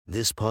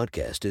This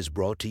podcast is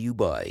brought to you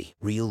by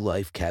Real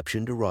Life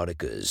Captioned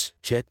Eroticas.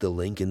 Check the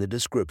link in the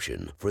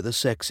description for the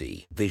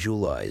sexy,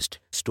 visualized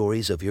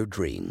stories of your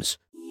dreams.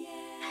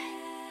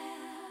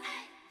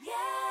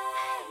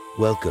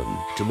 Welcome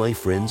to my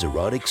friend's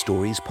Erotic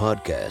Stories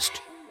podcast,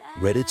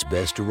 Reddit's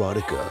Best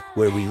Erotica,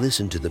 where we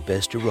listen to the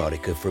best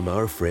erotica from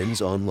our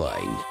friends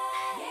online.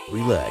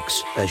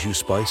 Relax as you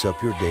spice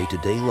up your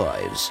day-to-day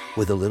lives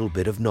with a little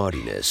bit of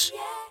naughtiness.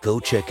 Go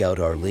check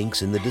out our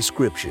links in the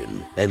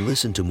description and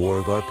listen to more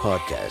of our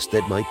podcast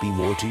that might be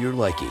more to your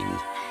liking.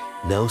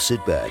 Now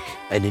sit back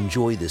and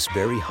enjoy this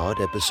very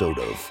hot episode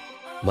of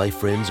My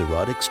Friend's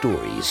Erotic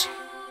Stories.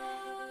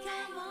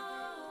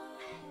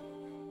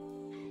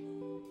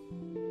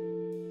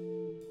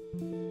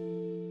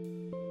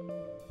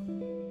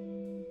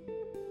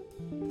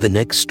 The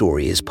next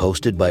story is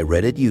posted by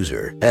Reddit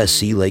user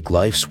SC Lake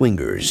Life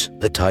Swingers.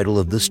 The title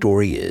of the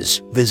story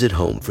is Visit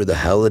Home for the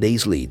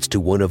Holidays Leads to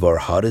One of Our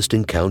Hottest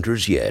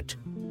Encounters Yet.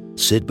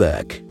 Sit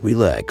back,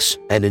 relax,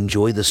 and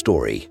enjoy the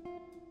story.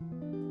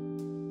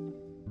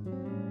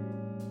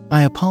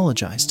 I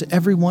apologize to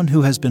everyone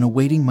who has been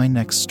awaiting my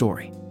next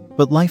story,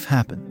 but life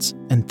happens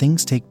and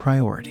things take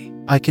priority.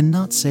 I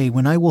cannot say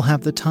when I will have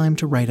the time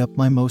to write up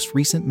my most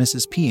recent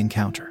Mrs. P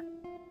encounter,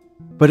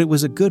 but it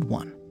was a good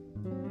one.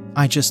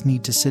 I just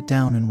need to sit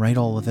down and write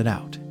all of it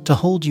out. To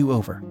hold you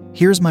over,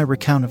 here's my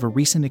recount of a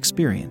recent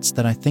experience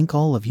that I think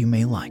all of you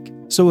may like.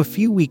 So a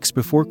few weeks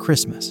before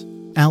Christmas,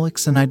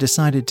 Alex and I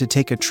decided to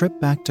take a trip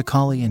back to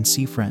Cali and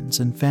see friends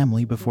and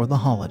family before the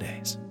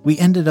holidays. We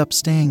ended up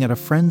staying at a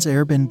friend's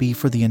Airbnb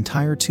for the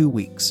entire 2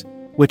 weeks,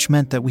 which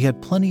meant that we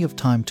had plenty of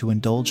time to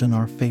indulge in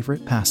our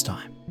favorite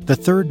pastime. The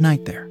third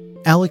night there,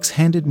 Alex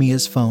handed me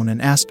his phone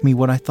and asked me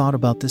what I thought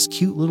about this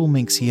cute little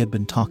minx he had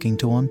been talking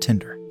to on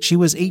Tinder. She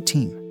was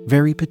 18.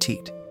 Very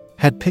petite,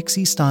 had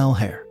pixie-style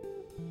hair,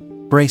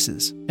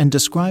 braces, and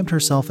described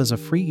herself as a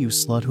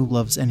free-use slut who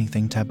loves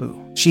anything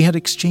taboo. She had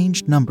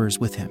exchanged numbers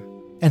with him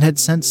and had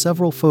sent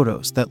several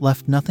photos that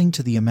left nothing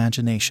to the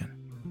imagination.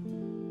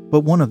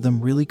 But one of them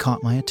really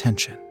caught my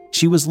attention.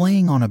 She was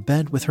laying on a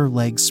bed with her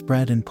legs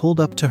spread and pulled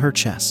up to her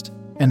chest,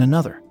 and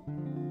another,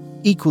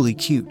 equally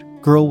cute,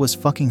 girl was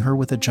fucking her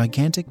with a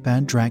gigantic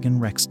Bad Dragon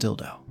Rex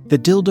dildo. The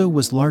dildo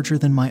was larger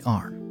than my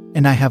arm,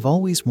 and I have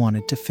always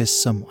wanted to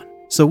fist someone.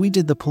 So we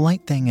did the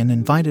polite thing and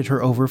invited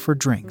her over for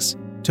drinks,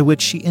 to which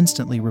she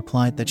instantly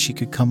replied that she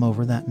could come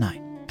over that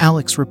night.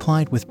 Alex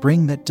replied with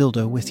 "Bring that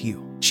dildo with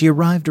you." She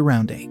arrived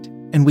around 8,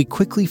 and we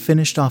quickly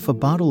finished off a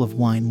bottle of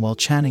wine while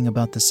chatting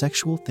about the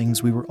sexual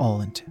things we were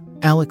all into.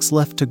 Alex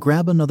left to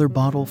grab another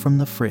bottle from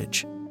the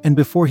fridge, and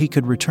before he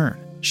could return,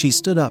 she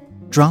stood up,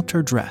 dropped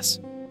her dress,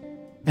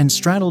 and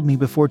straddled me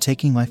before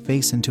taking my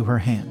face into her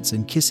hands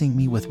and kissing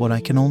me with what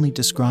I can only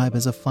describe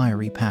as a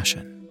fiery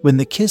passion. When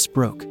the kiss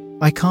broke,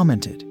 I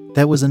commented,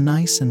 "That was a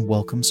nice and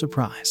welcome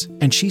surprise."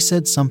 And she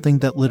said something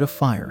that lit a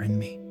fire in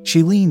me.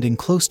 She leaned in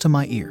close to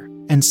my ear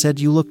and said,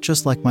 "You look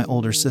just like my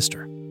older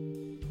sister,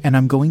 and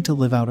I'm going to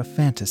live out a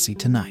fantasy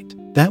tonight."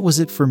 That was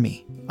it for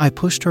me. I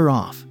pushed her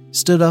off,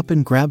 stood up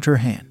and grabbed her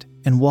hand,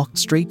 and walked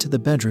straight to the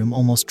bedroom,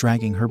 almost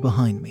dragging her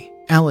behind me.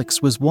 Alex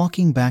was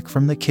walking back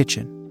from the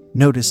kitchen,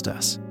 noticed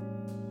us,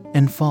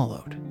 and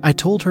followed. I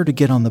told her to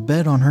get on the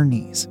bed on her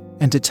knees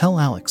and to tell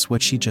Alex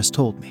what she just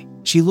told me.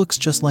 She looks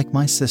just like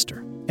my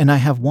sister, and I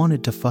have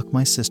wanted to fuck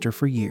my sister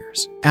for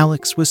years.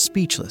 Alex was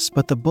speechless,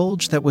 but the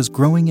bulge that was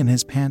growing in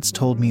his pants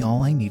told me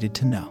all I needed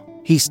to know.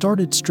 He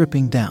started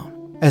stripping down,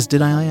 as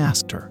did I. I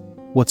asked her,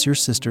 "What's your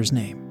sister's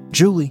name?"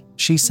 "Julie,"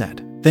 she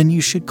said. "Then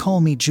you should call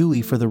me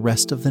Julie for the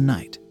rest of the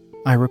night,"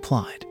 I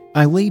replied.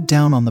 I laid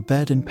down on the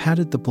bed and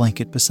patted the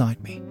blanket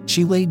beside me.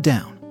 She laid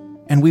down,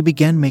 and we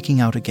began making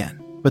out again.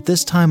 But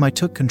this time I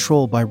took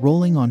control by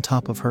rolling on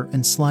top of her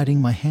and sliding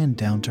my hand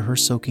down to her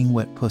soaking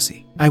wet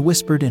pussy. I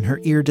whispered in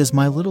her ear, "Does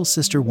my little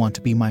sister want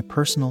to be my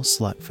personal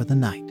slut for the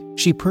night?"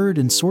 She purred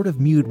and sort of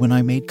mewed when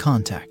I made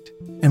contact,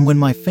 and when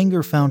my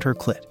finger found her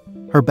clit,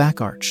 her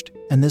back arched,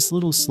 and this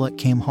little slut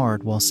came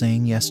hard while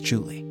saying, "Yes,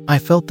 Julie." I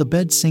felt the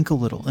bed sink a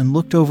little and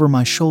looked over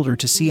my shoulder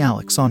to see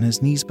Alex on his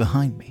knees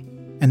behind me,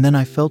 and then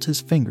I felt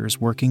his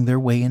fingers working their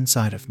way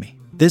inside of me.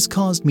 This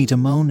caused me to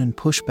moan and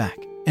push back,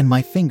 and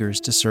my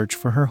fingers to search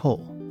for her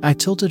hole. I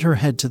tilted her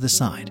head to the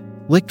side,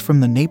 licked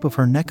from the nape of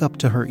her neck up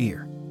to her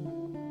ear,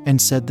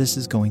 and said, "This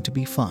is going to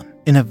be fun,"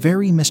 in a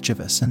very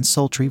mischievous and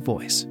sultry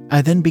voice.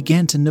 I then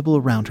began to nibble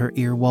around her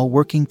ear while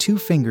working 2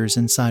 fingers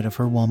inside of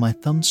her while my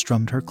thumb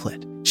strummed her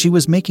clit. She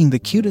was making the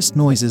cutest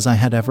noises I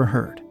had ever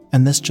heard,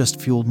 and this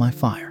just fueled my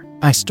fire.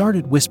 I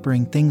started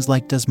whispering things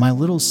like, "Does my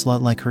little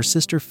slut like her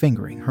sister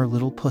fingering her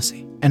little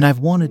pussy? And I've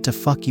wanted to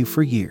fuck you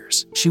for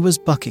years." She was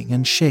bucking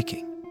and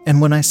shaking. "And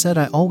when I said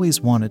I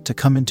always wanted to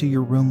come into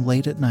your room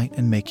late at night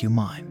and make you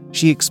mine,"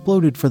 she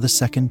exploded for the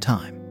second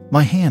time.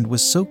 My hand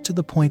was soaked to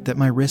the point that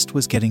my wrist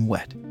was getting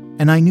wet,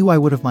 and I knew I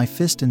would have my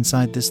fist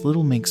inside this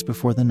little minx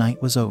before the night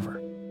was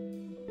over.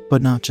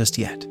 But not just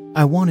yet.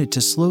 I wanted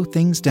to slow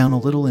things down a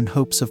little in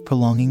hopes of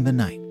prolonging the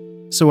night,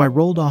 so I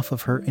rolled off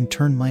of her and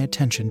turned my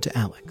attention to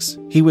Alex.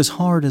 He was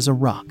hard as a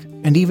rock,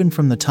 and even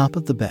from the top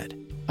of the bed,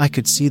 I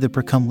could see the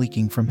precum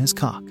leaking from his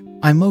cock.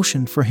 I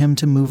motioned for him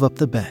to move up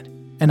the bed,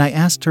 and I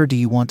asked her, "Do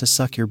you want to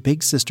suck your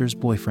big sister's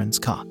boyfriend's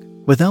cock?"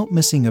 Without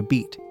missing a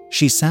beat,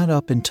 she sat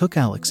up and took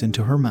Alex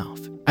into her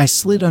mouth. I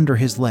slid under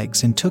his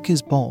legs and took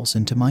his balls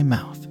into my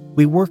mouth.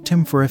 We worked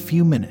him for a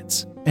few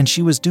minutes, and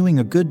she was doing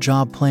a good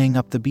job playing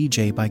up the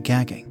BJ by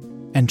gagging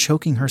and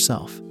choking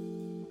herself,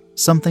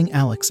 something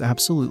Alex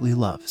absolutely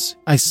loves.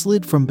 I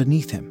slid from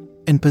beneath him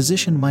and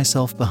positioned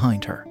myself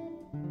behind her,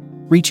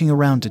 reaching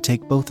around to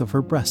take both of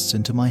her breasts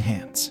into my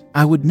hands.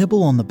 I would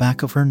nibble on the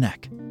back of her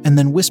neck and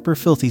then whisper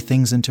filthy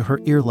things into her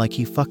ear like,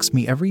 "He fucks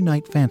me every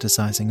night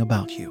fantasizing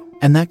about you.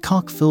 And that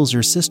cock fills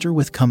your sister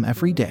with cum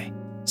every day,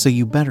 so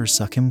you better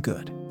suck him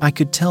good." I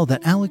could tell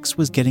that Alex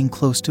was getting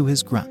close to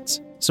his grunts,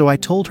 so I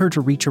told her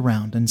to reach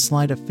around and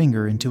slide a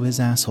finger into his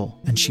asshole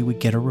and she would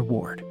get a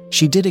reward.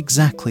 She did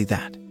exactly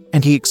that,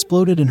 and he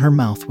exploded in her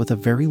mouth with a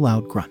very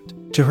loud grunt.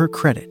 To her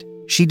credit,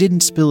 she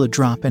didn't spill a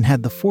drop and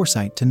had the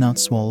foresight to not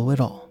swallow it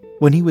all.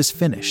 When he was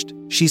finished,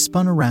 she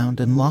spun around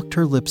and locked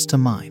her lips to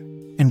mine,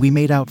 and we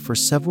made out for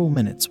several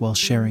minutes while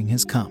sharing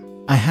his cum.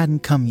 I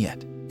hadn't come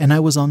yet, and I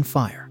was on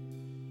fire.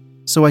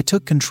 So I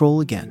took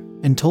control again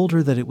and told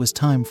her that it was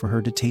time for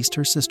her to taste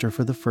her sister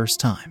for the first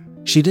time.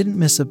 She didn't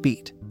miss a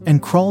beat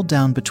and crawled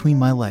down between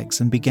my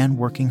legs and began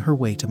working her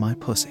way to my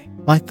pussy.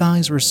 My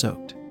thighs were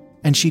soaked,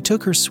 and she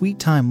took her sweet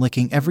time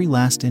licking every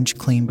last inch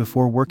clean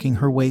before working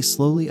her way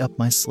slowly up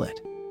my slit,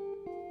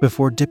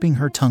 before dipping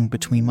her tongue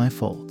between my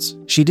folds.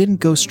 She didn't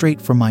go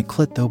straight for my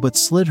clit though, but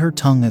slid her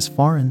tongue as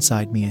far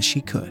inside me as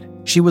she could.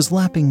 She was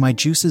lapping my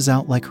juices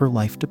out like her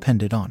life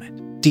depended on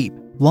it. Deep,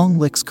 long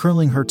licks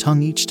curling her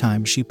tongue each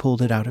time she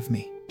pulled it out of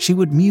me. She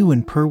would mew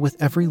and purr with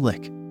every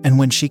lick, and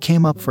when she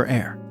came up for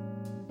air,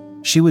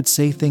 she would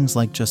say things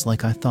like, "Just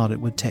like I thought it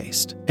would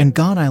taste. And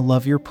God, I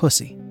love your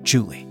pussy,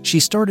 Julie." She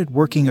started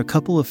working a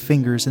couple of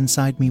fingers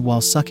inside me while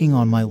sucking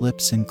on my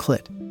lips and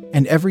clit,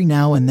 and every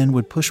now and then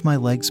would push my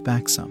legs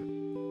back some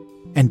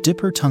and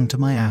dip her tongue to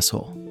my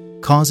asshole,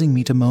 causing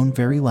me to moan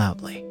very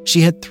loudly.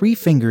 She had 3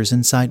 fingers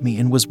inside me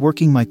and was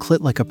working my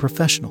clit like a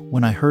professional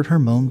when I heard her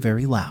moan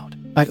very loud.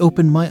 I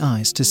opened my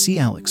eyes to see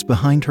Alex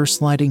behind her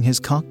sliding his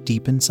cock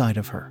deep inside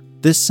of her.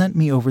 This sent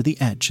me over the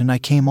edge and I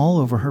came all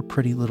over her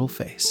pretty little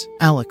face.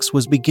 Alex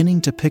was beginning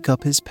to pick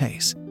up his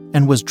pace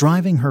and was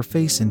driving her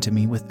face into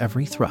me with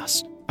every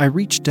thrust. I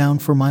reached down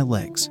for my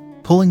legs,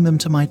 pulling them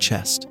to my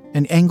chest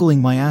and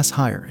angling my ass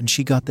higher, and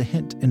she got the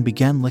hint and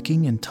began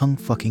licking and tongue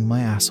fucking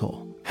my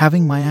asshole.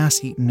 Having my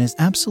ass eaten is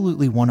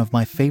absolutely one of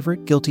my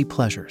favorite guilty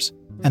pleasures,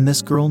 and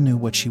this girl knew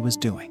what she was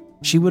doing.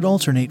 She would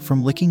alternate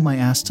from licking my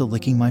ass to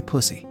licking my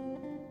pussy,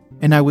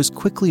 and I was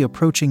quickly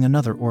approaching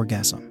another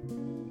orgasm.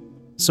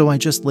 So I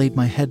just laid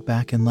my head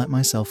back and let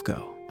myself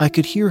go. I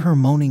could hear her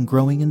moaning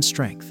growing in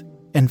strength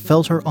and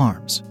felt her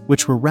arms,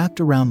 which were wrapped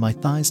around my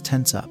thighs,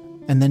 tense up.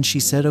 And then she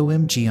said,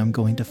 "OMG, I'm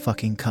going to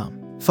fucking come.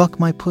 Fuck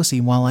my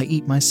pussy while I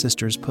eat my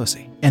sister's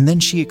pussy." And then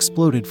she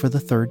exploded for the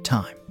 3rd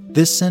time.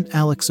 This sent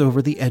Alex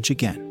over the edge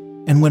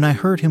again. And when I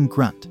heard him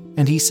grunt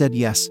and he said,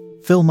 "Yes,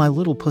 fill my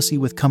little pussy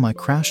with cum," I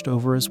crashed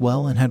over as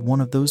well and had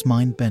one of those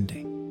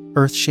mind-bending,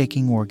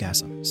 earth-shaking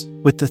orgasms.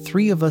 With the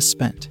 3 of us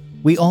spent,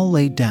 we all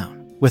laid down,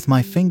 with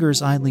my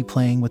fingers idly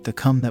playing with the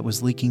cum that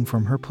was leaking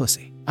from her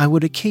pussy. I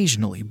would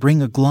occasionally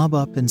bring a glob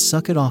up and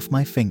suck it off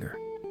my finger,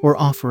 or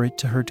offer it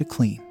to her to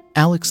clean.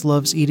 Alex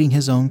loves eating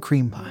his own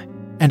cream pie,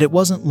 and it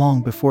wasn't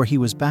long before he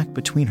was back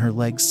between her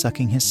legs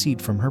sucking his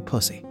seed from her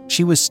pussy.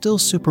 She was still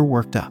super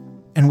worked up,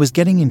 and was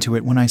getting into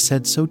it when I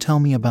said, "So tell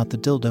me about the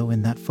dildo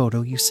in that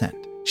photo you sent."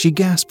 She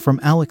gasped from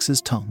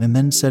Alex's tongue and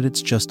then said,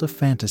 "It's just a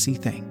fantasy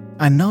thing.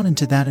 I'm not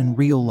into that in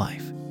real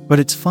life, but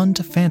it's fun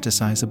to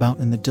fantasize about,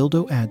 and the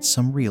dildo adds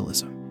some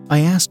realism." I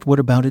asked what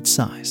about its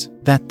size.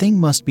 "That thing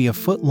must be a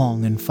foot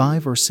long and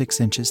 5 or 6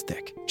 inches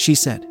thick." She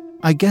said,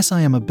 "I guess I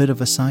am a bit of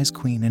a size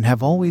queen and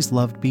have always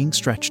loved being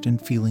stretched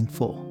and feeling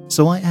full."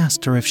 So I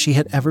asked her if she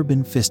had ever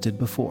been fisted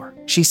before.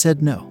 She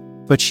said no,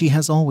 but she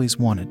has always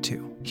wanted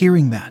to.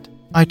 Hearing that,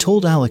 I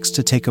told Alex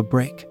to take a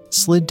break,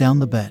 slid down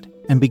the bed,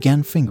 and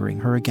began fingering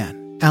her again.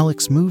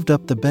 Alex moved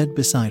up the bed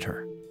beside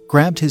her,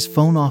 grabbed his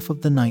phone off of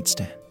the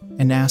nightstand,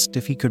 and asked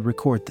if he could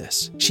record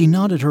this. She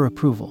nodded her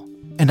approval,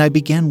 and I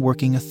began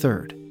working a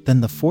 3rd, then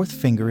the 4th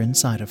finger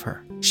inside of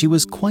her. She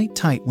was quite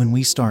tight when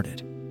we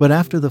started, but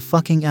after the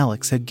fucking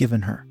Alex had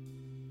given her,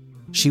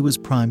 she was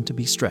primed to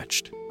be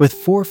stretched. With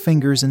 4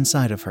 fingers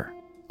inside of her,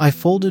 I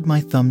folded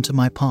my thumb to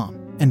my palm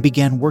and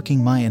began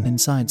working my end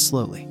inside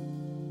slowly,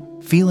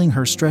 feeling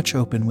her stretch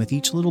open with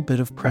each little bit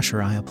of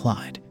pressure I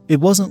applied.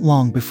 It wasn't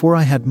long before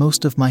I had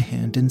most of my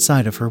hand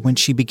inside of her when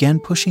she began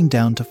pushing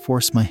down to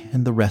force my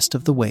hand the rest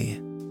of the way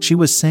in. She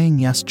was saying,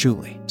 "Yes,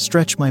 Julie,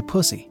 stretch my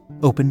pussy,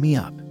 open me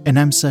up, and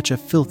I'm such a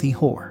filthy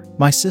whore.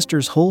 My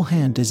sister's whole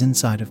hand is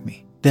inside of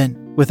me." Then,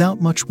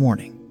 without much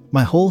warning,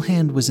 my whole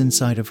hand was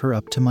inside of her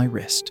up to my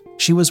wrist.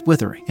 She was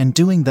withering and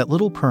doing that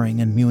little purring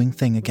and mewing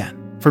thing again.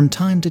 From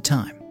time to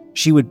time,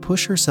 she would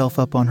push herself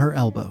up on her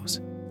elbows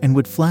and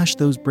would flash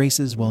those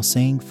braces while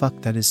saying,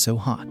 "Fuck, that is so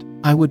hot."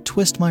 I would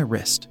twist my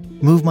wrist,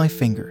 move my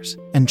fingers,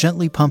 and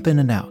gently pump in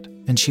and out,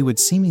 and she would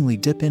seemingly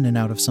dip in and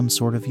out of some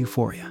sort of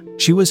euphoria.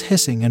 She was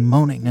hissing and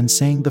moaning and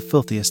saying the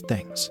filthiest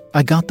things.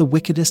 I got the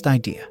wickedest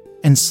idea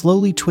and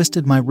slowly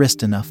twisted my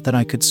wrist enough that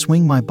I could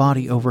swing my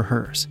body over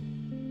hers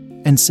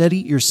and said,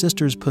 "Eat your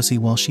sister's pussy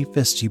while she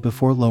fists you,"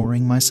 before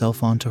lowering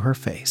myself onto her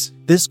face.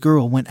 This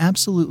girl went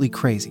absolutely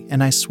crazy,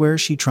 and I swear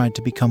she tried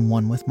to become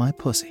one with my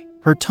pussy.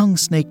 Her tongue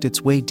snaked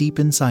its way deep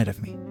inside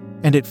of me,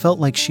 and it felt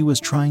like she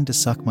was trying to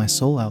suck my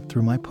soul out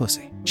through my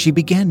pussy. She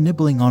began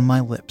nibbling on my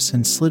lips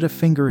and slid a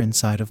finger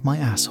inside of my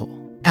asshole.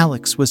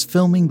 Alex was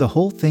filming the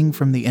whole thing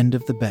from the end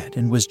of the bed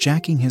and was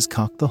jacking his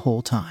cock the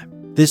whole time.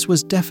 This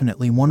was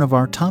definitely one of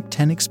our top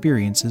 10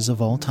 experiences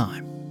of all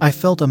time. I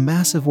felt a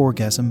massive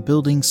orgasm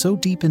building so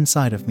deep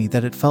inside of me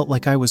that it felt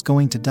like I was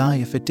going to die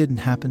if it didn't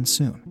happen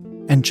soon.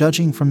 And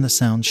judging from the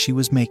sounds she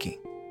was making,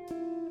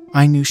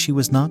 I knew she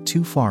was not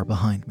too far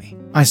behind me.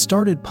 I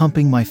started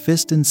pumping my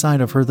fist inside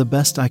of her the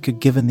best I could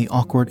given the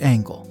awkward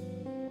angle,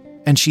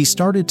 and she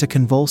started to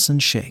convulse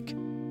and shake.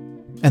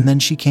 And then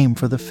she came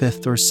for the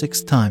 5th or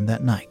 6th time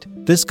that night.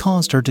 This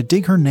caused her to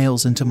dig her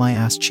nails into my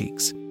ass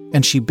cheeks,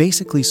 and she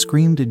basically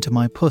screamed into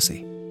my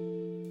pussy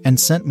and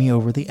sent me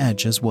over the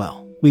edge as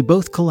well. We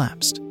both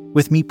collapsed,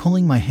 with me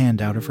pulling my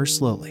hand out of her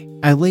slowly.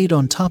 I laid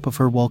on top of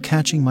her while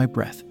catching my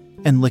breath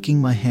and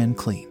licking my hand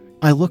clean.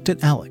 I looked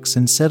at Alex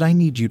and said, "I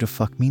need you to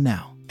fuck me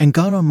now," and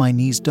got on my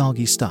knees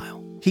doggy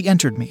style. He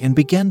entered me and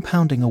began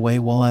pounding away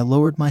while I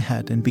lowered my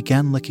head and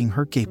began licking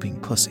her gaping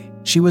pussy.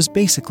 She was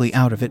basically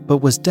out of it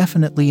but was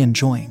definitely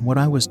enjoying what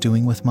I was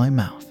doing with my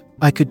mouth.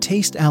 I could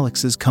taste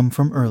Alex's cum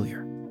from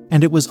earlier,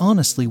 and it was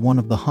honestly one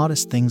of the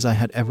hottest things I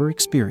had ever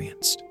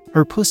experienced.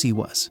 Her pussy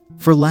was,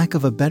 for lack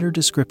of a better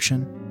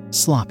description,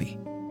 sloppy,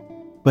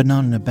 but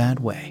not in a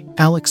bad way.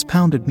 Alex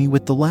pounded me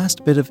with the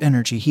last bit of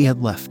energy he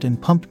had left and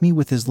pumped me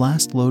with his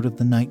last load of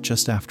the night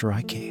just after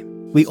I came.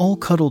 We all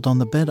cuddled on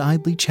the bed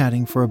idly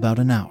chatting for about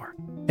an hour,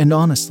 and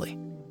honestly,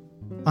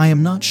 I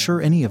am not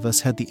sure any of us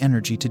had the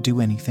energy to do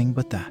anything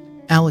but that.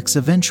 Alex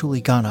eventually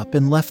got up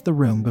and left the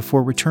room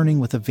before returning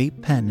with a vape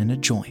pen and a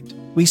joint.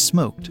 We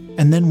smoked,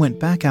 and then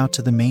went back out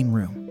to the main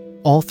room,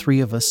 all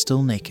three of us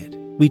still naked.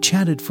 We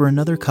chatted for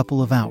another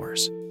couple of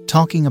hours,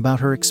 talking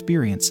about her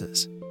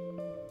experiences,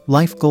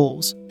 life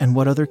goals, and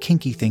what other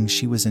kinky things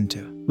she was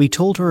into. We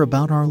told her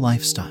about our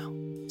lifestyle,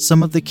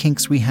 some of the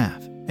kinks we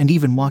have, and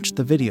even watched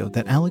the video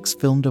that Alex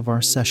filmed of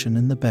our session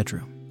in the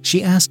bedroom.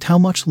 She asked how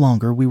much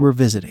longer we were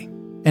visiting,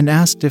 and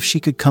asked if she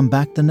could come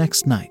back the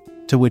next night,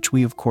 to which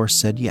we of course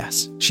said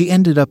yes. She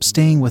ended up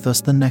staying with us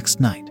the next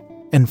night,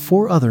 and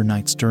 4 other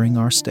nights during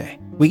our stay.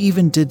 We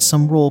even did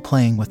some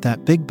role-playing with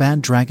that big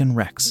bad dragon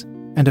Rex,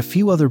 and a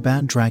few other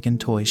bad dragon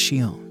toys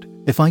she owned.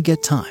 If I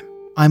get time,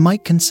 I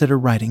might consider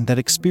writing that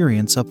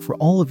experience up for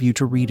all of you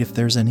to read if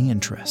there's any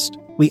interest.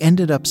 We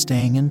ended up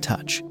staying in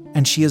touch,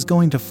 and she is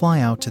going to fly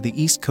out to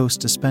the East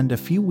Coast to spend a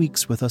few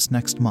weeks with us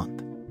next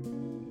month.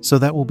 So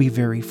that will be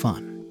very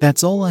fun.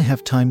 That's all I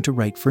have time to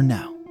write for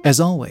now. As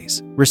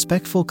always,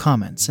 respectful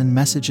comments and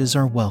messages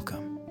are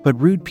welcome, but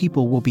rude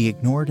people will be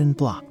ignored and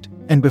blocked.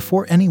 And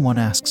before anyone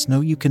asks,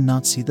 no, you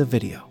cannot see the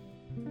video.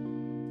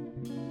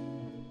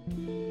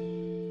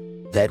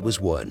 That was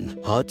one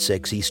hot,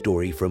 sexy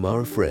story from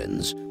our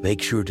friends.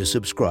 Make sure to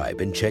subscribe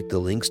and check the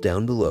links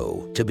down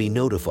below to be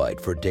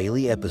notified for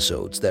daily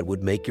episodes that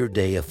would make your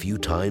day a few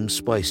times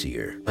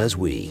spicier as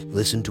we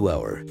listen to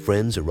our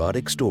friends'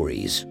 erotic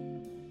stories.